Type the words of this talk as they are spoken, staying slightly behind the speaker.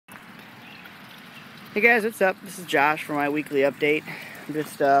Hey guys, what's up? This is Josh for my weekly update. I'm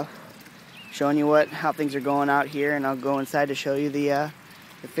just showing you how things are going out here, and I'll go inside to show you the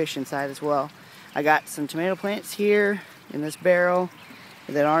fish inside as well. I got some tomato plants here in this barrel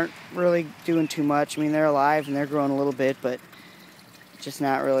that aren't really doing too much. I mean, they're alive and they're growing a little bit, but just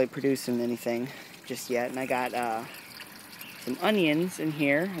not really producing anything just yet. And I got some onions in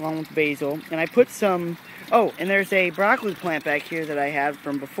here along with basil, and I put some, oh, and there's a broccoli plant back here that I had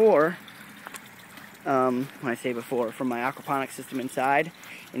from before. When I say before, from my aquaponics system inside,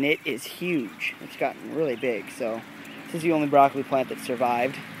 and it is huge. It's gotten really big, so this is the only broccoli plant that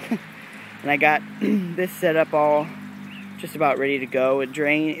survived. And I got this set up all just about ready to go.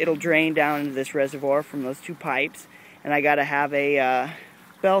 It'll drain down into this reservoir from those two pipes, and I gotta have a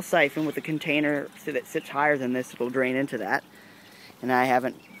bell siphon with a container that sits higher than this. It'll drain into that, and I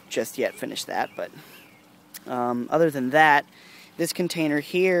haven't just yet finished that, but other than that, this container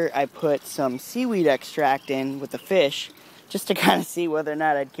here, I put some seaweed extract in with the fish just to kind of see whether or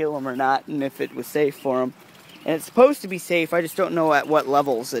not I'd kill them or not, and if it was safe for them. And it's supposed to be safe, I just don't know at what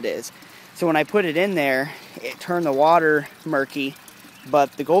levels it is. So when I put it in there, it turned the water murky,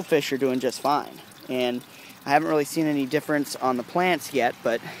 but the goldfish are doing just fine. And I haven't really seen any difference on the plants yet,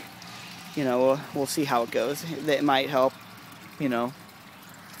 but, you know, we'll see how it goes. It might help, you know,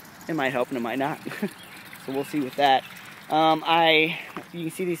 it might help and it might not. So we'll see with that. You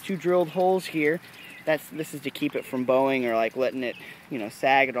can see these two drilled holes here. This is to keep it from bowing or like letting it, you know,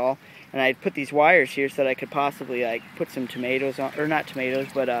 sag at all. And I put these wires here so that I could possibly like put some tomatoes on, or not tomatoes,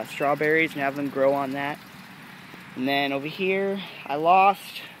 but strawberries, and have them grow on that. And then over here, I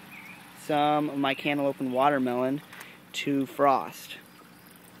lost some of my cantaloupe and watermelon to frost,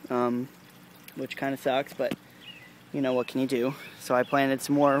 which kind of sucks, but you know, what can you do? So I planted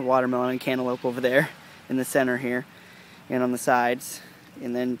some more watermelon and cantaloupe over there in the center here and on the sides,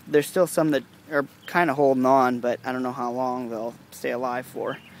 and then there's still some that are kind of holding on, but I don't know how long they'll stay alive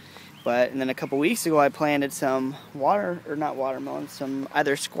for. And then a couple weeks ago I planted some some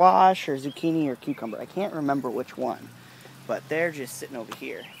either squash or zucchini or cucumber. I can't remember which one, but they're just sitting over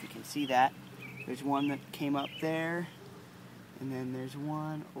here. If you can see that, there's one that came up there, and then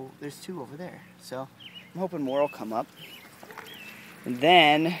there's two over there. So I'm hoping more will come up. And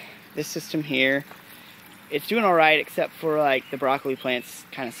then this system here, it's doing alright, except for like the broccoli plants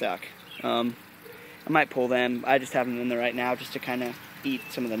kind of suck. I might pull them. I just have them in there right now just to kind of eat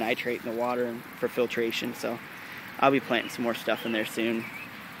some of the nitrate in the water and for filtration. So I'll be planting some more stuff in there soon.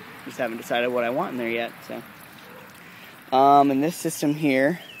 Just haven't decided what I want in there yet. So, in this system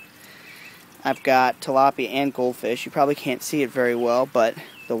here, I've got tilapia and goldfish. You probably can't see it very well, but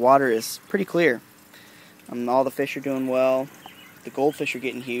the water is pretty clear. All the fish are doing well. The goldfish are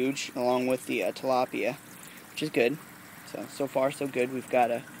getting huge, along with the tilapia, which is good. So far so good. We've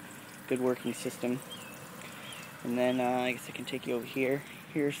got a good working system. And then I guess I can take you over here.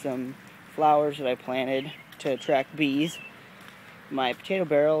 Here's some flowers that I planted to attract bees. My potato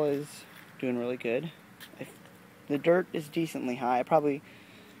barrel is doing really good. The dirt is decently high. I probably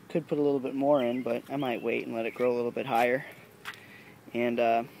could put a little bit more in, but I might wait and let it grow a little bit higher.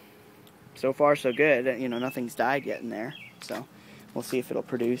 And so far so good. You know, nothing's died yet in there, so we'll see if it'll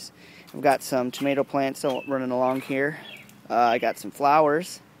produce. I've got some tomato plants running along here. I got some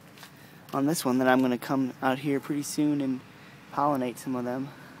flowers on this one that I'm going to come out here pretty soon and pollinate some of them.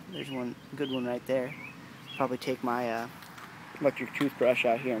 There's one good one right there. Probably take my electric toothbrush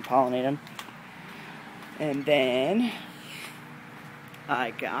out here and pollinate them. And then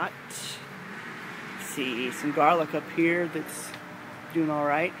I got, some garlic up here that's doing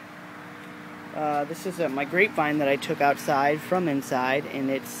alright. This is my grapevine that I took outside from inside, and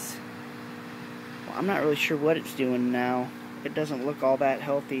it's, well, I'm not really sure what it's doing now. It doesn't look all that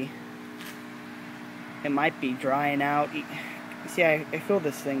healthy. It might be drying out. You see, I filled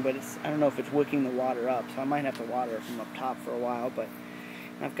this thing, but I don't know if it's wicking the water up, so I might have to water it from up top for a while. But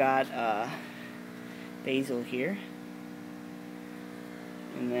I've got basil here.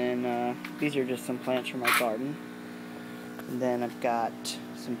 And then these are just some plants from my garden. And then I've got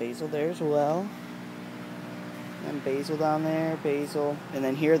some basil there as well. And basil down there, basil. And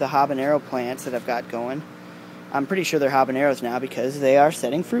then here are the habanero plants that I've got going. I'm pretty sure they're habaneros now because they are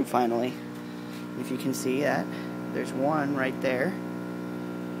setting fruit finally. If you can see that, there's one right there.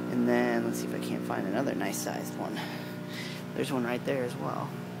 And then, let's see if I can't find another nice sized one. There's one right there as well.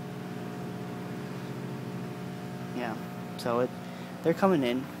 Yeah, so they're coming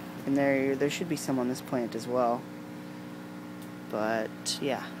in. And there should be some on this plant as well. But,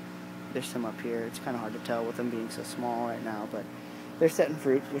 yeah, there's some up here. It's kind of hard to tell with them being so small right now, but they're setting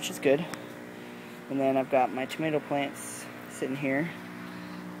fruit, which is good. And then I've got my tomato plants sitting here.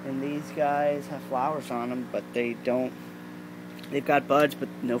 And these guys have flowers on them, but they don't. They've got buds, but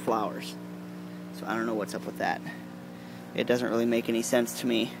no flowers. So I don't know what's up with that. It doesn't really make any sense to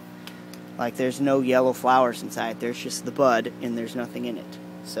me. Like, there's no yellow flowers inside. There's just the bud, and there's nothing in it.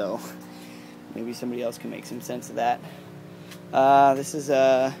 So maybe somebody else can make some sense of that. This is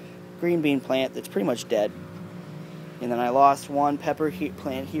a green bean plant that's pretty much dead. And then I lost one pepper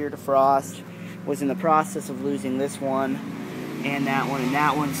plant here to frost. Was in the process of losing this one and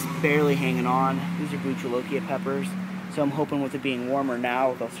that one's barely hanging on. These are Bucholokia peppers. So I'm hoping with it being warmer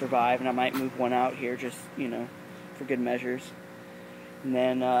now, they'll survive, and I might move one out here just, you know, for good measures. And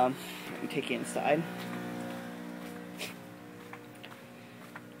then let me take you inside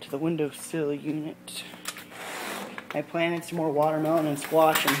to the windowsill unit. I planted some more watermelon and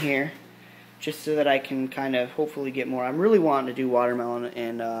squash in here, just so that I can kind of hopefully get more. I'm really wanting to do watermelon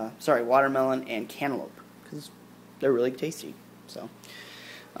and cantaloupe, because they're really tasty. So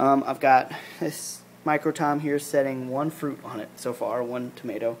I've got this microtom here setting one fruit on it so far, one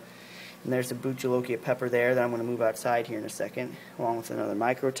tomato. And there's a Bucholokia pepper there that I'm going to move outside here in a second, along with another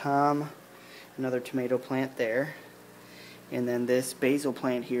microtom, another tomato plant there. And then this basil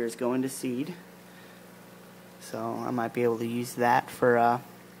plant here is going to seed. So I might be able to use that for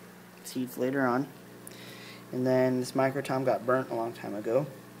seeds later on. And then this microtom got burnt a long time ago,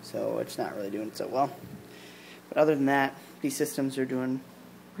 so it's not really doing so well. But other than that, these systems are doing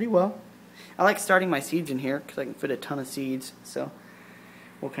pretty well. I like starting my seeds in here because I can fit a ton of seeds, so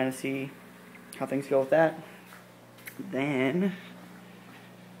we'll kind of see how things go with that. Then,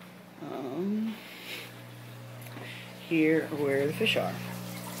 here are where the fish are.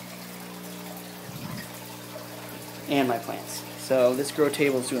 And my plants. So this grow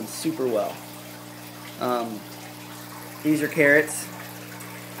table is doing super well. These are carrots.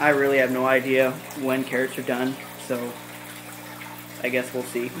 I really have no idea when carrots are done, so I guess we'll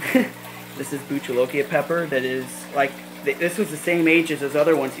see. This is Bucholokia pepper that is like, this was the same age as those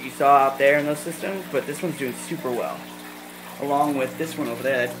other ones that you saw out there in those systems, but this one's doing super well. Along with this one over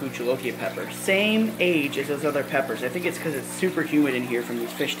there, that's Bucholokia pepper. Same age as those other peppers. I think it's because it's super humid in here from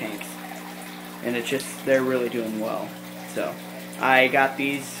these fish tanks. And it's just, they're really doing well. So I got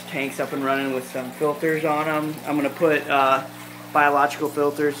these tanks up and running with some filters on them. I'm going to put biological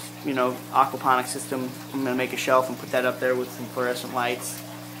filters, you know, aquaponics system. I'm going to make a shelf and put that up there with some fluorescent lights.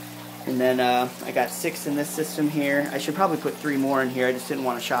 And then I got 6 in this system here. I should probably put 3 more in here. I just didn't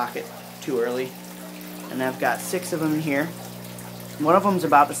want to shock it too early. And I've got 6 of them in here. One of them's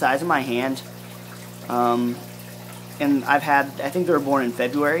about the size of my hand. And I think they were born in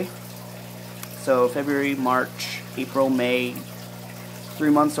February. So February, March, April, May, 3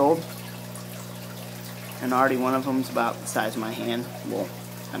 months old. And already one of them's about the size of my hand. Well,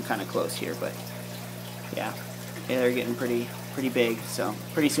 I'm kind of close here, but yeah, they're getting pretty big. So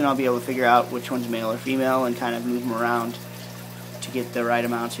pretty soon I'll be able to figure out which one's male or female and kind of move them around to get the right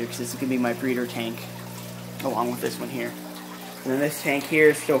amounts here, because this is going to be my breeder tank along with this one here. And then this tank here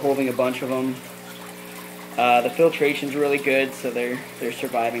is still holding a bunch of them. The filtration's really good, so they're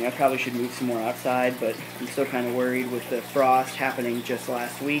surviving. I probably should move some more outside, but I'm still kind of worried with the frost happening just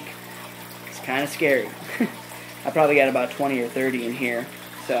last week. It's kind of scary. I probably got about 20 or 30 in here.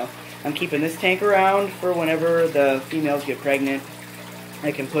 So I'm keeping this tank around for whenever the females get pregnant.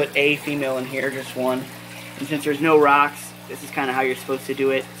 I can put a female in here, just one. And since there's no rocks, this is kind of how you're supposed to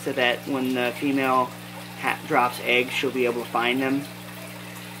do it, so that when the female drops eggs, she'll be able to find them.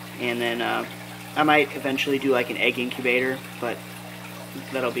 And then I might eventually do like an egg incubator, but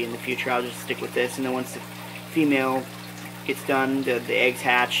that'll be in the future. I'll just stick with this, and then once the female gets done, the eggs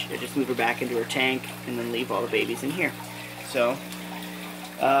hatch, I just move her back into her tank and then leave all the babies in here. So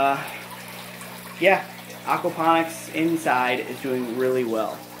yeah, Aquaponics inside is doing really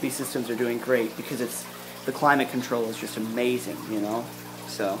well. These systems are doing great because the climate control is just amazing, you know.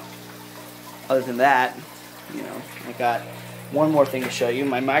 So other than that, you know, I got one more thing to show you,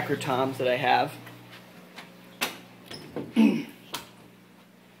 my microtoms that I have in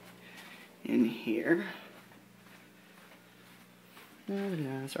here.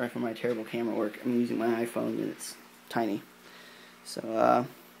 Sorry for my terrible camera work. I'm using my iPhone and it's tiny. So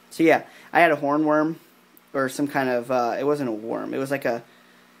yeah, I had a hornworm, or some kind of, it wasn't a worm, it was like a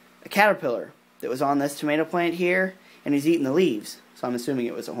caterpillar that was on this tomato plant here, and he's eating the leaves. So I'm assuming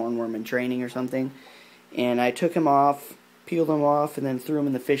it was a hornworm in training or something. And I took him off, peeled him off, and then threw him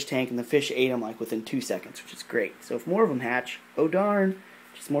in the fish tank, and the fish ate him like within 2 seconds, which is great. So if more of them hatch, oh darn,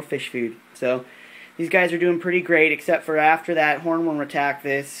 just more fish food. So these guys are doing pretty great, except for after that hornworm attack,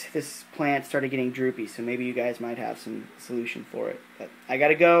 this plant started getting droopy. So maybe you guys might have some solution for it. But I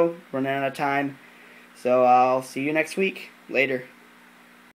gotta go, running out of time. So I'll see you next week. Later.